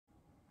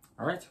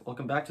All right,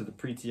 welcome back to the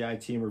pre-TI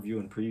team review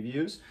and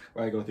previews,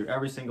 where I go through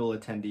every single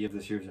attendee of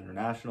this year's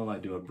International. I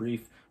do a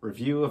brief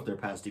review of their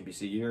past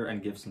DBC year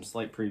and give some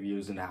slight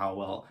previews into how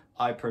well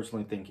I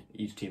personally think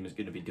each team is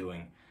going to be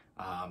doing,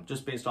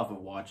 just based off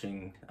of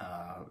watching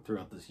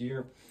throughout this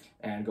year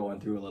and going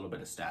through a little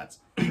bit of stats.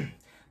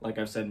 Like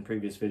I've said in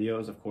previous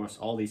videos, of course,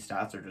 all these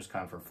stats are just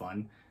kind of for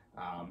fun.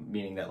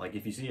 Meaning that, like,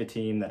 if you see a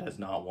team that has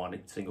not won a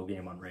single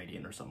game on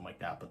Radiant or something like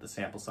that, but the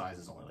sample size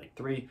is only like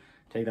 3,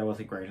 take that with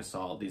a grain of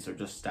salt. These are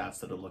just stats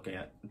that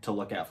to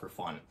look at for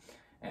fun,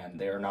 and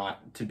they are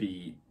not to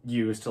be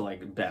used to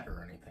like bet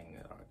or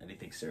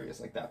anything serious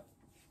like that.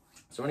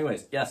 So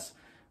anyways, yes,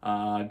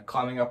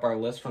 climbing up our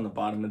list from the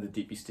bottom of the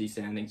DPC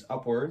standings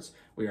upwards,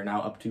 we are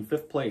now up to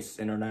 5th place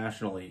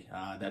internationally.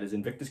 That is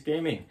Invictus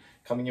Gaming,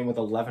 coming in with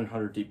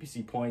 1,100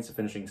 DPC points,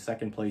 finishing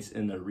 2nd place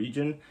in the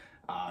region.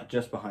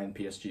 Just behind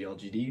PSG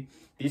LGD.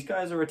 These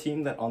guys are a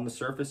team that on the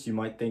surface you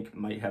might think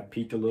might have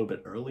peaked a little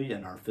bit early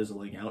and are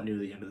fizzling out near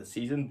the end of the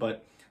season,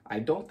 but I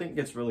don't think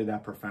it's really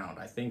that profound.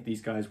 I think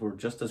these guys were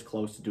just as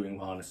close to doing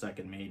well in a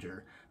second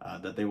major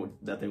that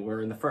they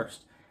were in the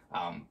first.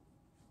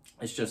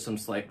 It's just some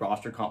slight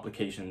roster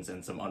complications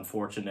and some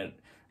unfortunate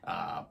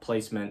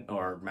placement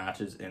or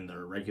matches in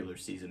their regular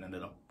season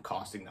ended up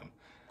costing them.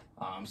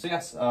 So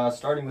yes,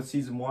 starting with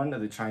Season 1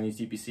 of the Chinese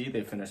DPC,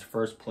 they finished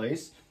 1st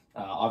place.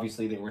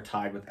 Obviously, they were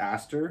tied with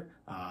Aster,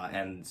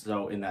 and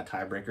so in that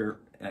tiebreaker,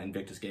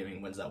 Invictus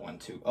Gaming wins that one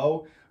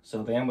 2-0.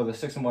 So they end with a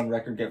 6-1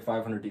 record, get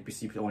 500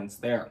 DPC points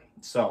there.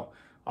 So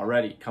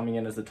already coming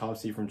in as the top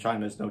seed from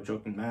China is no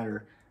joking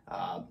matter.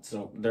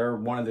 So they're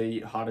one of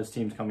the hottest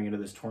teams coming into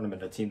this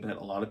tournament, a team that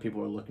a lot of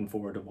people are looking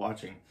forward to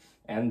watching,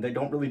 and they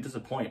don't really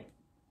disappoint.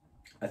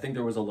 I think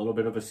there was a little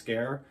bit of a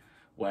scare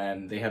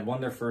when they had won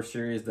their first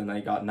series, then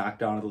they got knocked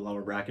down to the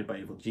lower bracket by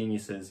Evil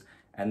Geniuses,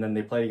 and then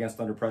they played against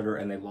Thunder Predator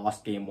and they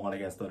lost game 1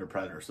 against Thunder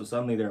Predator. So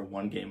suddenly they're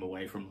 1 game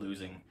away from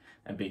losing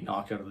and being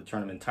knocked out of the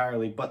tournament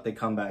entirely, but they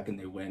come back and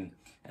they win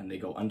and they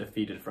go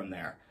undefeated from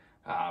there.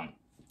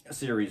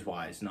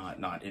 Series-wise,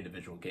 not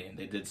individual game.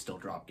 They did still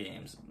drop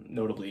games,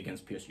 notably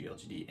against PSG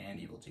LGD and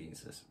Evil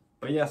Geniuses.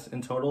 But yes,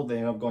 in total, they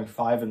ended up going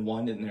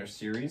 5-1 in their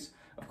series.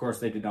 Of course,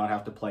 they did not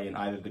have to play in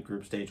either the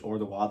group stage or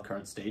the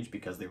wildcard stage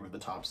because they were the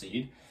top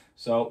seed.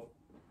 So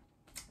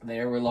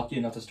they were lucky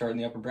enough to start in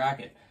the upper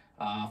bracket.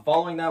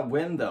 Following that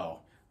win, though,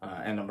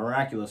 and a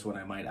miraculous one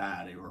I might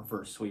add, a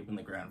reverse sweep in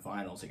the grand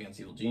finals against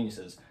Evil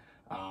Geniuses,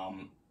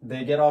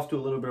 they get off to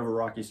a little bit of a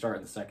rocky start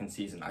in the second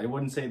season. I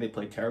wouldn't say they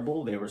played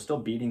terrible. They were still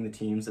beating the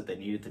teams that they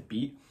needed to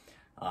beat,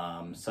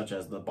 such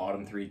as the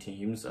bottom 3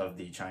 teams of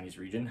the Chinese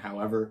region.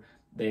 However,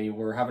 they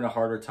were having a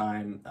harder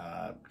time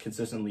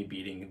consistently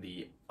beating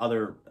the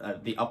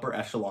upper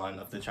echelon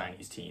of the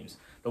Chinese teams,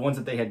 the ones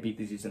that they had beat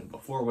the season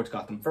before, which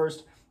got them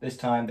first. This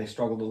time they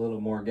struggled a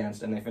little more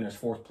against, and they finished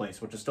 4th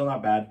place, which is still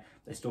not bad.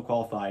 They still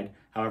qualified.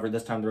 However,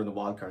 this time they're in the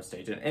wildcard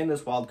stage, and in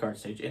this wildcard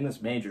stage, in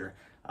this major,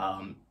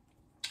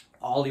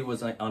 Ollie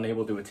was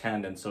unable to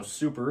attend, and so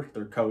Super,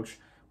 their coach,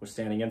 was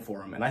standing in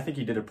for him, and I think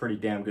he did a pretty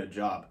damn good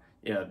job.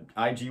 Yeah,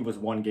 IG was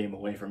 1 game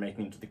away from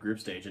making it to the group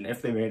stage, and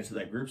if they made it to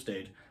that group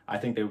stage, I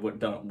think they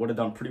would have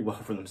done pretty well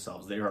for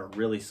themselves. They are a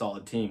really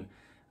solid team.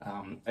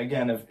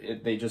 Again,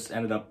 they just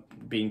ended up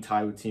being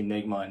tied with Team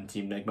Nigma, and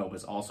Team Nigma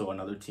was also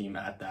another team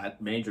at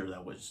that major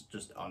that was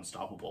just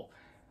unstoppable.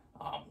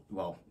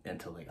 Well,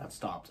 until they got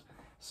stopped.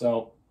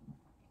 So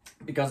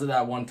because of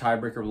that one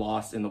tiebreaker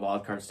loss in the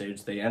wildcard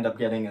stage, they end up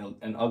getting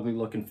an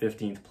ugly-looking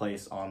 15th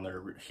place on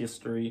their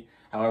history.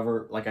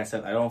 However, like I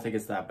said, I don't think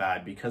it's that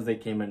bad. Because they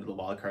came into the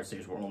wildcard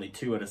stage where only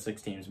 2 out of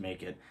 6 teams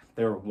make it,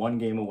 they were 1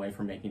 game away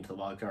from making it to the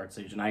wildcard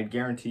stage. And I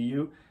guarantee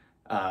you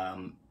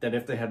that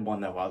if they had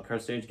won that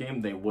wildcard stage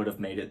game, they would have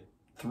made it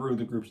through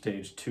the group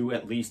stage to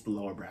at least the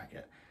lower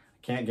bracket.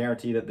 Can't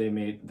guarantee that they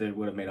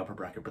would have made upper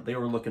bracket, but they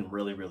were looking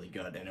really, really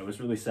good, and it was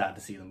really sad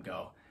to see them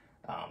go.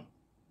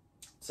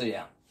 So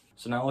yeah.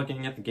 So now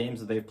looking at the games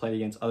that they've played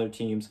against other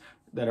teams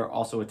that are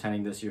also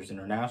attending this year's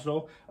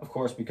International, of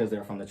course, because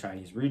they're from the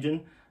Chinese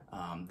region,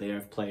 they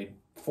have played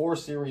 4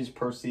 series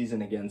per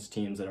season against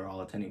teams that are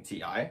all attending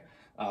TI.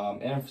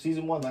 And in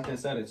Season 1, like I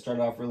said, it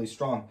started off really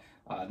strong.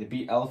 They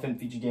beat Elephant,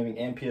 VG Gaming,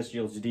 and PSG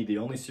LGD. The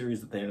only series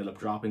that they ended up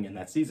dropping in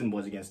that season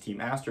was against Team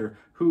Aster,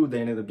 who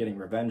they ended up getting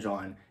revenge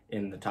on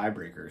in the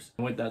tiebreakers.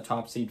 And with that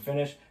top seed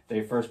finish,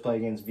 they first play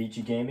against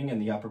VG Gaming in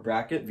the upper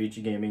bracket.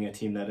 VG Gaming, a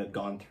team that had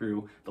gone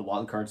through the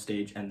wildcard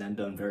stage and then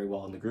done very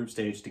well in the group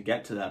stage to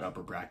get to that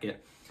upper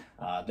bracket.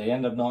 They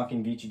end up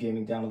knocking VG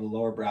Gaming down to the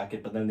lower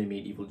bracket, but then they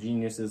meet Evil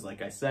Geniuses.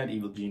 Like I said,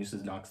 Evil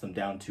Geniuses knocks them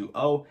down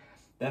 2-0.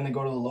 Then they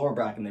go to the lower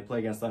bracket and they play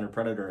against Thunder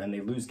Predator and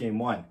they lose game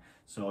 1.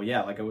 So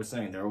yeah, like I was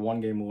saying, they were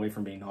 1 game away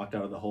from being knocked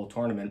out of the whole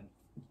tournament.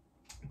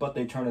 But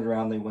they turn it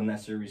around, they win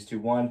that series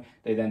 2-1.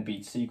 They then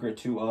beat Secret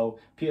 2-0,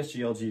 PSG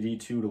LGD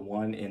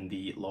 2-1 in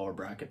the lower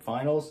bracket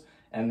finals.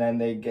 And then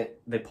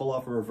they pull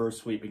off a reverse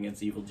sweep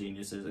against Evil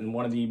Geniuses in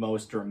one of the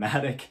most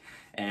dramatic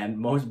and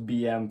most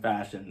BM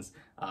fashions.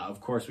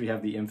 Of course, we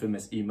have the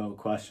infamous emo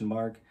question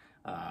mark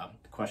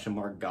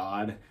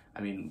God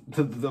I mean,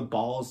 the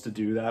balls to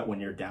do that when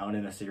you're down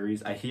in a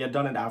series. He had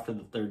done it after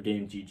the third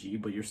game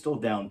GG, but you're still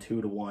down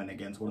 2-1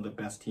 against one of the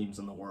best teams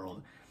in the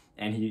world.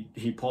 And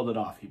he pulled it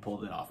off. He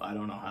pulled it off. I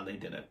don't know how they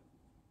did it,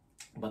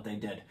 but they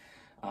did.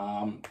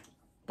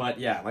 But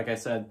yeah, like I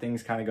said,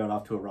 things kind of got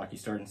off to a rocky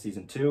start in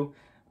Season 2.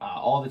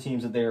 All the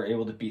teams that they were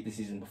able to beat the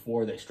season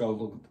before, they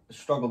struggled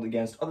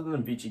against, other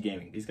than Vici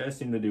Gaming. These guys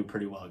seem to do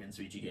pretty well against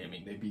Vici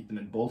Gaming. They beat them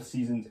in both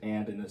seasons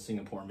and in the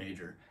Singapore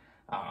Major.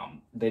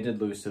 They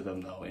did lose to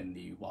them, though, in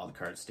the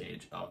wildcard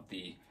stage of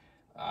the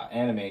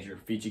ANA Major,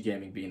 Vici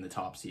Gaming being the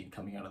top seed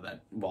coming out of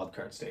that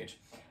wildcard stage.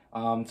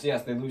 So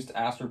yes, they lose to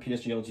Astra,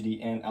 PSG,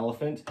 LGD, and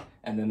Elephant,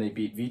 and then they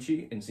beat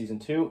Vici in Season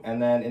 2.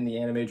 And then in the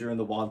ANA Major in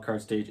the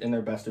wildcard stage, in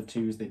their best of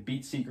twos, they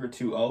beat Secret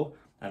 2-0.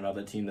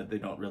 Another team that they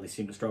don't really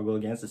seem to struggle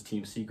against is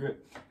Team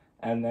Secret.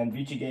 And then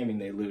Vici Gaming,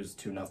 they lose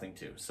 2-0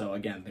 to. So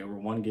again, they were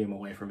one game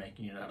away from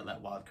making it out of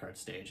that wildcard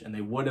stage, and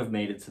they would have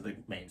made it to the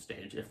main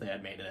stage if they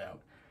had made it out.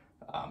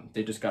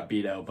 They just got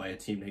beat out by a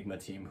Team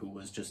Nigma team who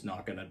was just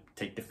not going to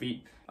take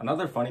defeat.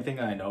 Another funny thing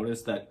that I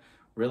noticed that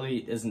really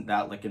isn't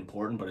that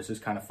important, but it's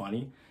just kind of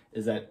funny,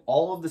 is that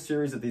all of the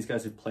series that these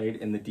guys have played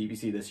in the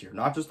DPC this year,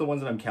 not just the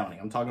ones that I'm counting,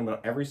 I'm talking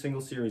about every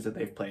single series that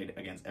they've played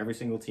against every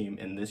single team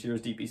in this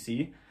year's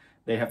DPC,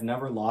 they have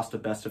never lost a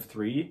best of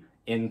 3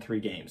 in 3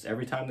 games.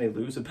 Every time they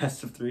lose a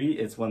best of 3,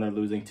 it's when they're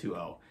losing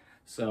 2-0.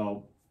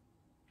 So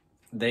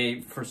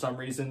they, for some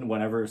reason,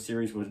 whenever a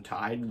series was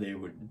tied, they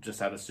would just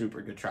have a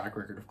super good track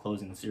record of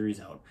closing the series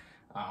out,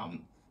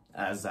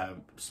 as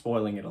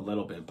spoiling it a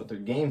little bit. But their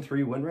game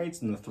 3 win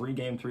rates and the 3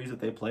 game 3s that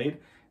they played,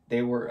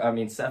 they were,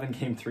 7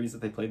 game 3s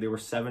that they played, they were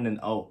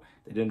 7-0.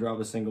 They didn't drop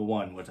a single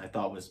one, which I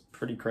thought was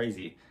pretty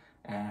crazy.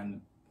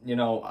 And you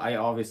know, I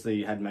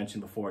obviously had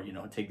mentioned before, you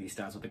know, take these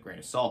stats with a grain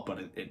of salt, but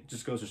it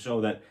just goes to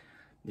show that,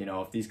 you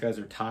know, if these guys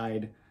are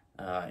tied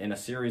in a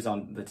series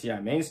on the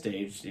TI main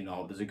stage, you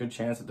know, there's a good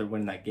chance that they're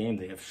winning that game.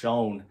 They have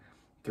shown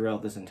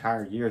throughout this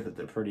entire year that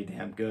they're pretty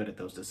damn good at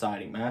those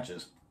deciding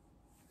matches.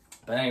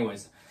 But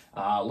anyways,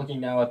 looking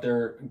now at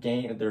their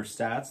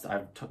stats,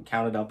 I've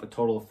counted up a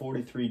total of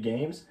 43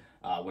 games,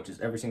 which is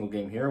every single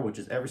game here, which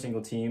is every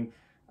single team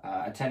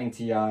attending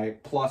TI,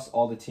 plus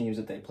all the teams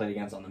that they played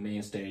against on the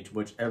main stage,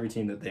 which every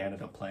team that they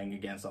ended up playing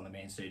against on the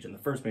main stage in the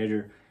first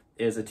major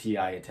is a TI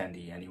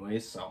attendee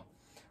anyways. So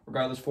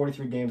regardless,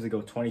 43 games, they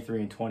go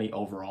 23-20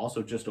 overall,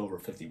 so just over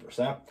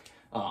 50%.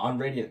 On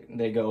Radiant,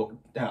 they go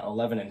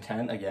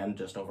 11-10, again,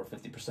 just over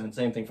 50%.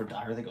 Same thing for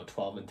Dire, they go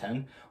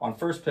 12-10. On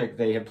First Pick,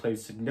 they have played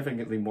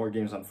significantly more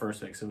games on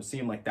First Pick, so it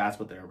seemed like that's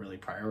what they were really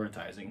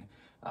prioritizing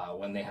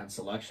when they had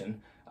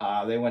selection.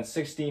 They went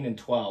 16-12,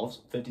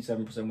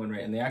 57% win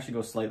rate, and they actually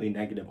go slightly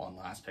negative on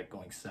Last Pick,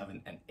 going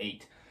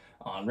 7-8.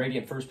 On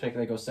Radiant First Pick,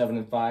 they go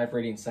 7-5.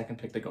 Radiant Second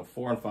Pick, they go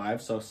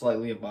 4-5, so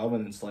slightly above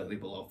and then slightly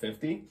below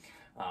 50.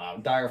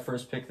 Dire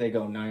First Pick, they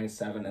go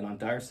 9-7, and on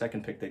Dire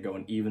Second Pick, they go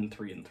an even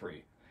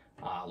 3-3.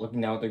 Looking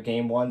now at their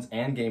game 1s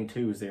and game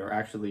 2s, they were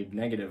actually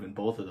negative in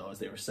both of those.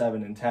 They were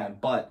 7-10,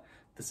 but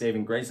the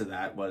saving grace of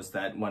that was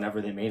that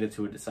whenever they made it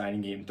to a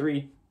deciding game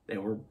 3, they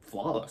were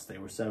flawless. They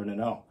were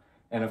 7-0.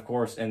 And of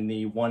course, in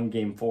the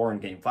game 4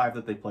 and game 5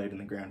 that they played in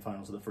the grand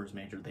finals of the first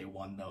major, they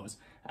won those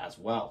as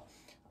well.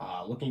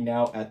 Looking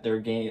now at their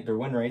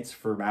win rates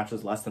for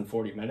matches less than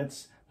 40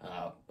 minutes,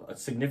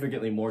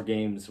 significantly more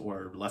games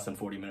were less than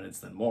 40 minutes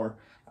than more.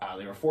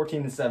 They were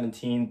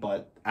 14-17,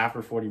 but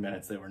after 40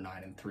 minutes, they were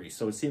 9-3.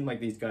 So it seemed like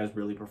these guys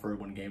really preferred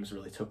when games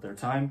really took their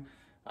time.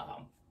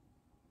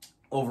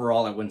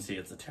 Overall, I wouldn't say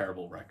it's a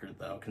terrible record,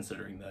 though,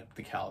 considering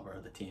the caliber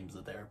of the teams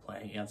that they're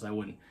playing against. I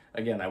wouldn't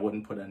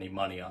put any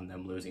money on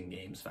them losing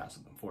games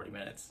faster than 40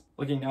 minutes.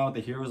 Looking now at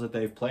the heroes that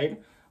they've played,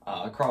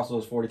 across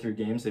those 43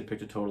 games, they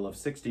picked a total of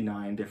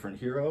 69 different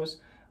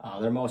heroes.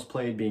 Their most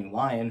played being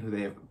Lion, who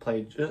they have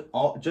played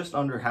just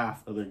under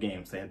half of their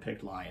games. They had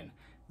picked Lion.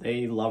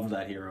 They loved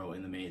that hero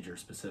in the major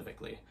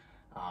specifically.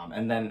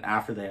 And then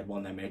after they had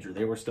won that major,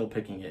 they were still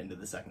picking it into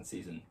the second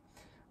season.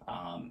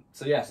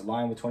 So yes,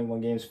 Lion with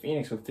 21 games,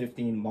 Phoenix with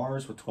 15,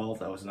 Mars with 12.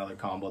 That was another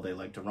combo they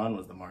like to run,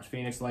 was the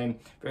Mars-Phoenix lane.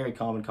 Very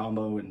common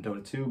combo in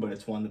Dota 2, but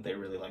it's one that they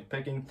really like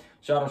picking.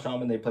 Shadow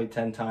Shaman, they played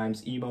 10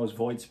 times. Emo's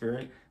Void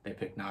Spirit, they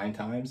picked 9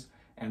 times.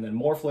 And then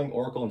Morphling,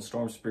 Oracle, and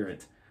Storm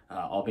Spirit,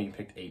 all being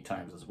picked 8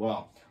 times as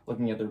well.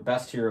 Looking at their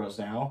best heroes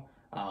now,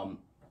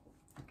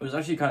 it was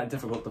actually kind of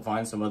difficult to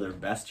find some of their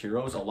best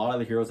heroes. A lot of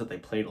the heroes that they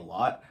played a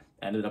lot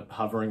ended up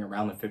hovering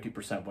around the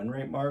 50% win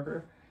rate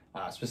marker.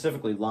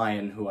 Specifically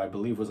Lion, who I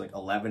believe was like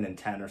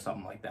 11-10 or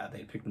something like that. They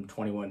picked him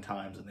 21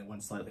 times and they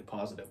went slightly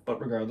positive. But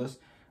regardless,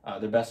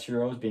 their best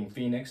heroes being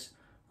Phoenix,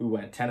 who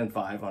went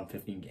 10-5 on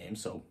 15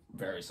 games, so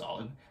very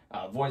solid.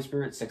 Void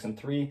Spirit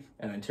 6-3,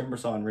 and then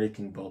Timbersaw and Wraith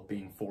King both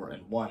being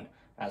 4-1.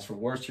 As for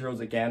worst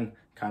heroes, again,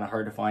 kind of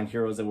hard to find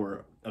heroes that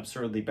were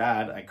absurdly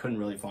bad. I couldn't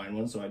really find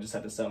one, so I just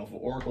had to settle for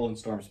Oracle and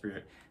Storm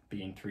Spirit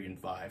being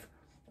 3-5.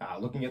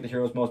 Looking at the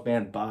heroes most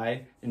banned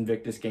by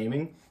Invictus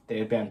Gaming, they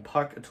had banned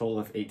Puck a total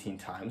of 18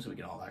 times. We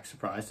can all act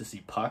surprised to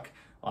see Puck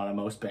on a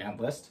most banned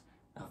list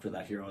after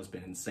that hero has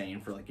been insane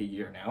for like a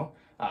year now.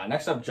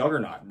 Next up,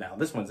 Juggernaut. Now,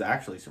 this one's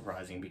actually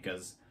surprising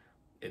because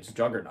it's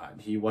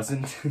Juggernaut. He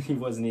wasn't he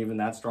wasn't even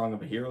that strong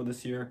of a hero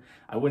this year.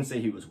 I wouldn't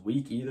say he was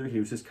weak either. He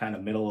was just kind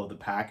of middle of the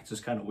pack. It's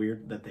just kind of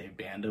weird that they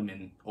banned him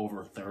in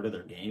over a third of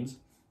their games.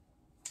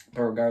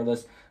 But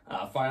regardless,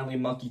 finally,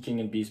 Monkey King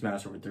and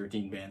Beastmaster were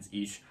 13 bans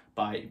each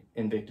by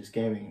Invictus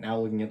Gaming. Now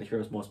looking at the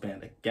heroes most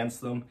banned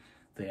against them,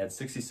 they had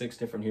 66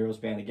 different heroes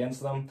banned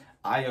against them.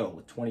 IO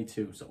with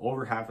 22, so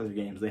over half of their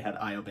games they had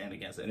IO banned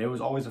against it. And it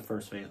was always a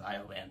first phase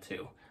IO ban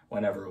too,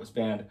 whenever it was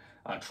banned.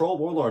 Troll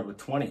Warlord with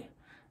 20.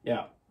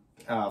 Yeah,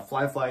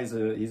 Fly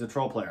he's a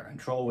Troll player, and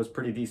Troll was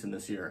pretty decent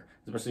this year,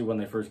 especially when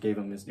they first gave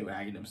him his new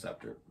Aghanim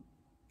Scepter.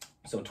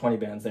 So 20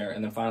 bans there,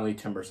 and then finally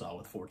Timbersaw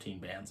with 14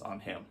 bans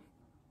on him.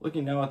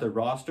 Looking now at their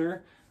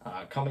roster,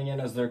 coming in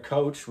as their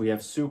coach, we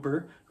have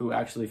Super, who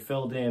actually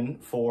filled in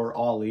for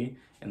Ollie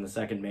in the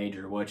second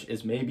major, which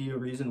is maybe a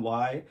reason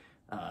why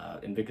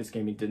Invictus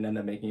Gaming didn't end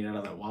up making it out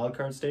of that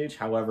wildcard stage.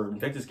 However,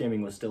 Invictus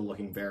Gaming was still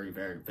looking very,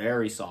 very,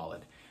 very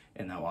solid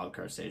in that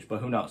wildcard stage.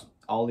 But who knows?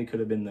 Ollie could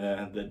have been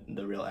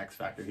the real X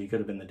factor. He could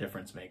have been the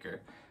difference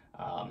maker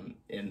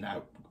in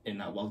that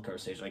wildcard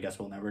stage. I guess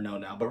we'll never know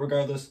now. But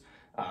regardless,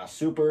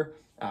 Super,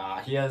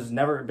 he has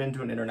never been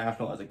to an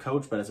international as a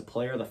coach, but as a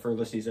player, the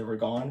furthest he's ever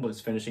gone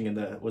was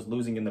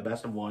losing in the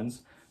best of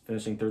ones,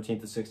 finishing 13th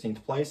to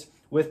 16th place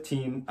with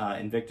team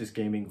Invictus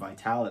Gaming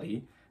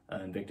Vitality,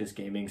 Invictus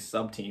Gaming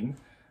sub team.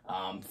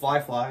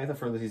 Fly, the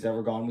furthest he's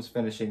ever gone was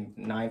finishing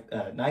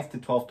 9th to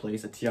 12th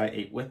place at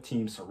TI8 with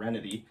team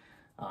Serenity.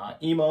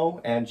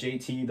 Emo and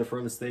JT, the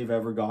furthest they've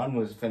ever gone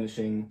was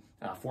finishing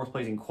 4th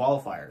place in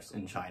qualifiers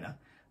in China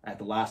at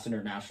the last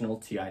international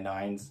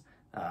TI9's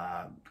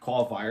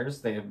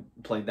qualifiers. They have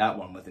played that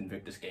one with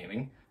Invictus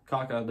Gaming.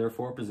 Kaka, their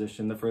 4th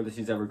position, the furthest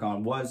he's ever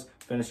gone was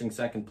finishing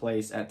 2nd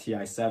place at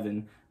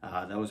TI7.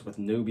 That was with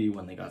Newbie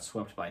when they got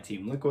swept by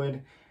Team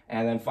Liquid.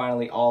 And then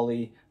finally,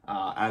 Ollie,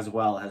 as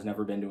well, has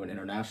never been to an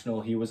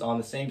international. He was on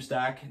the same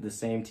stack, the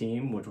same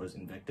team, which was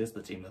Invictus,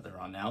 the team that they're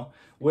on now,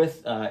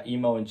 with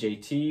Emo and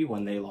JT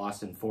when they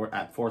lost at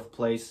 4th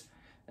place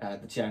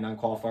at the TI9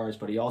 qualifiers,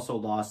 but he also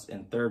lost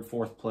in 3rd,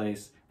 4th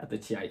place at the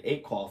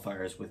TI8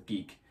 qualifiers with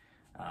Geek.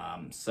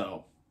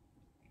 So,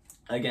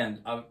 again,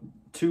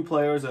 2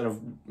 players that have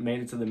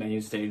made it to the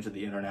main stage of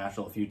the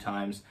international a few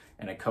times,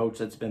 and a coach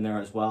that's been there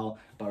as well,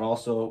 but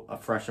also a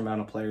fresh amount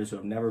of players who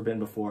have never been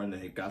before, and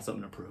they've got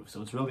something to prove.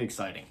 So it's really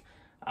exciting.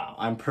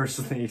 I'm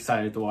personally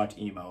excited to watch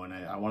Emo, and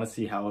I want to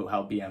see how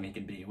BM he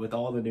can be. With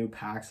all the new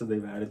packs that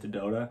they've added to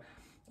Dota,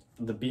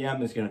 the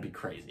BM is going to be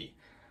crazy.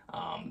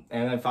 And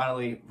then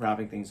finally,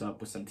 wrapping things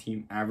up with some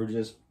team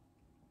averages.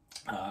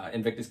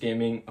 Invictus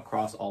Gaming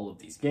across all of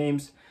these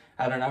games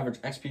had an average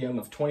XPM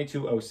of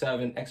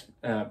 2207,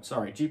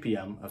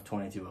 GPM of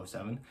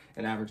 2207,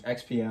 an average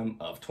XPM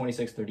of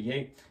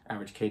 2638,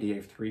 average KDA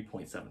of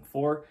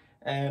 3.74,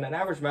 and an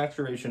average max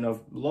duration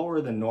of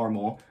lower than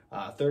normal,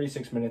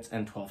 36 minutes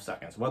and 12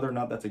 seconds. Whether or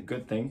not that's a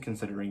good thing,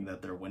 considering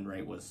that their win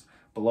rate was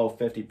below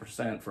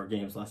 50% for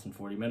games less than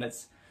 40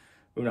 minutes,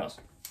 who knows?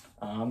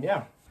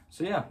 Yeah.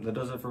 So yeah, that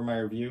does it for my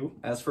review.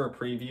 As for a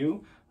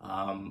preview,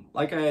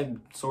 like I had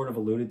sort of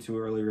alluded to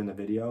earlier in the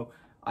video,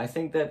 I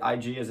think that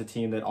IG is a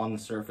team that on the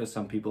surface,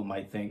 some people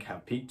might think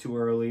have peaked too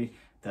early,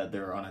 that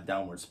they're on a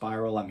downward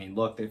spiral. I mean,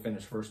 look, they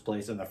finished 1st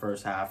place in the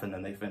first half, and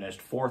then they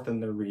finished 4th in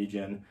their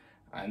region,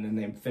 and then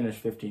they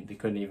finished 15th. They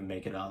couldn't even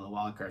make it out of the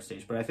wildcard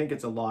stage. But I think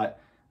it's a lot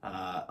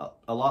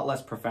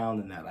less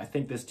profound than that. I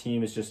think this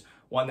team is just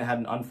one that had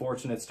an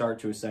unfortunate start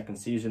to a second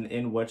season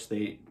in which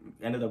they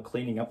ended up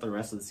cleaning up the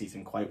rest of the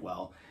season quite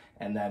well.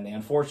 And then they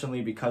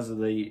unfortunately, because of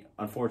the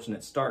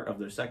unfortunate start of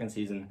their second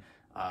season,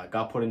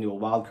 got put into a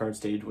wild card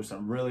stage with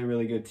some really,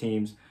 really good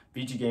teams.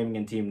 VG Gaming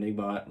and Team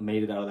Enigma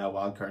made it out of that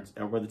wild card,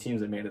 or were the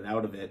teams that made it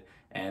out of it,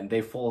 and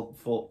they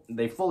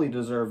fully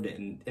deserved it.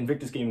 And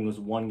Invictus Gaming was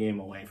 1 game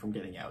away from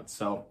getting out.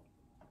 So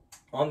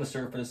on the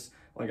surface,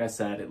 like I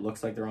said, it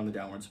looks like they're on the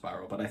downward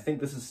spiral, but I think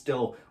this is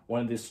still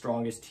one of the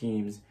strongest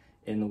teams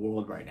in the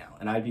world right now.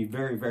 And I'd be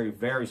very, very,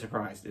 very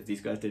surprised if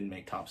these guys didn't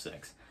make top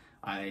 6.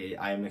 I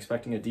am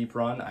expecting a deep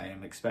run. I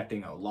am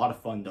expecting a lot of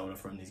fun Dota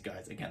from these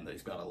guys. Again,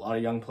 they've got a lot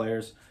of young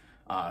players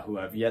who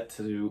have yet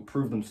to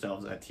prove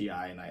themselves at TI,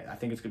 and I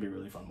think it's going to be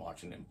really fun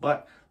watching them.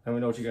 But let me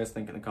know what you guys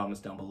think in the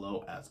comments down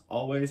below, as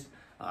always.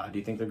 Do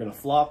you think they're going to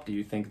flop? Do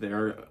you think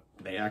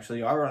they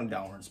actually are on a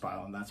downward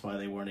spiral, and that's why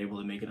they weren't able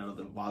to make it out of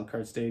the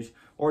wildcard stage?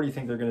 Or do you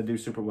think they're going to do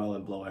super well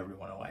and blow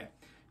everyone away?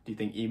 Do you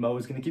think Emo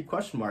is going to keep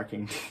question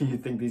marking? Do you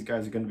think these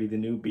guys are going to be the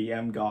new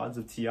BM gods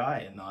of TI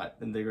and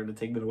they're going to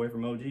take it away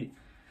from OG?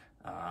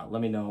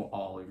 Let me know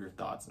all of your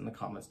thoughts in the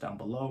comments down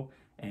below.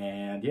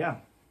 And yeah,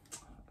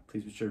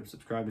 please be sure to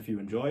subscribe if you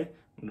enjoy.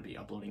 I'm going to be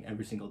uploading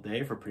every single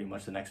day for pretty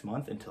much the next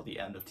month until the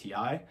end of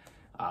TI.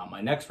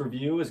 My next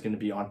review is going to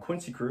be on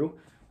Quincy Crew,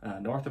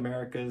 North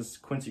America's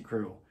Quincy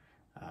Crew.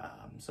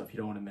 So if you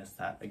don't want to miss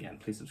that, again,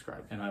 please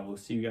subscribe. And I will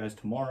see you guys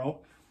tomorrow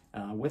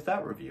with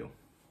that review.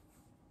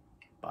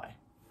 Bye.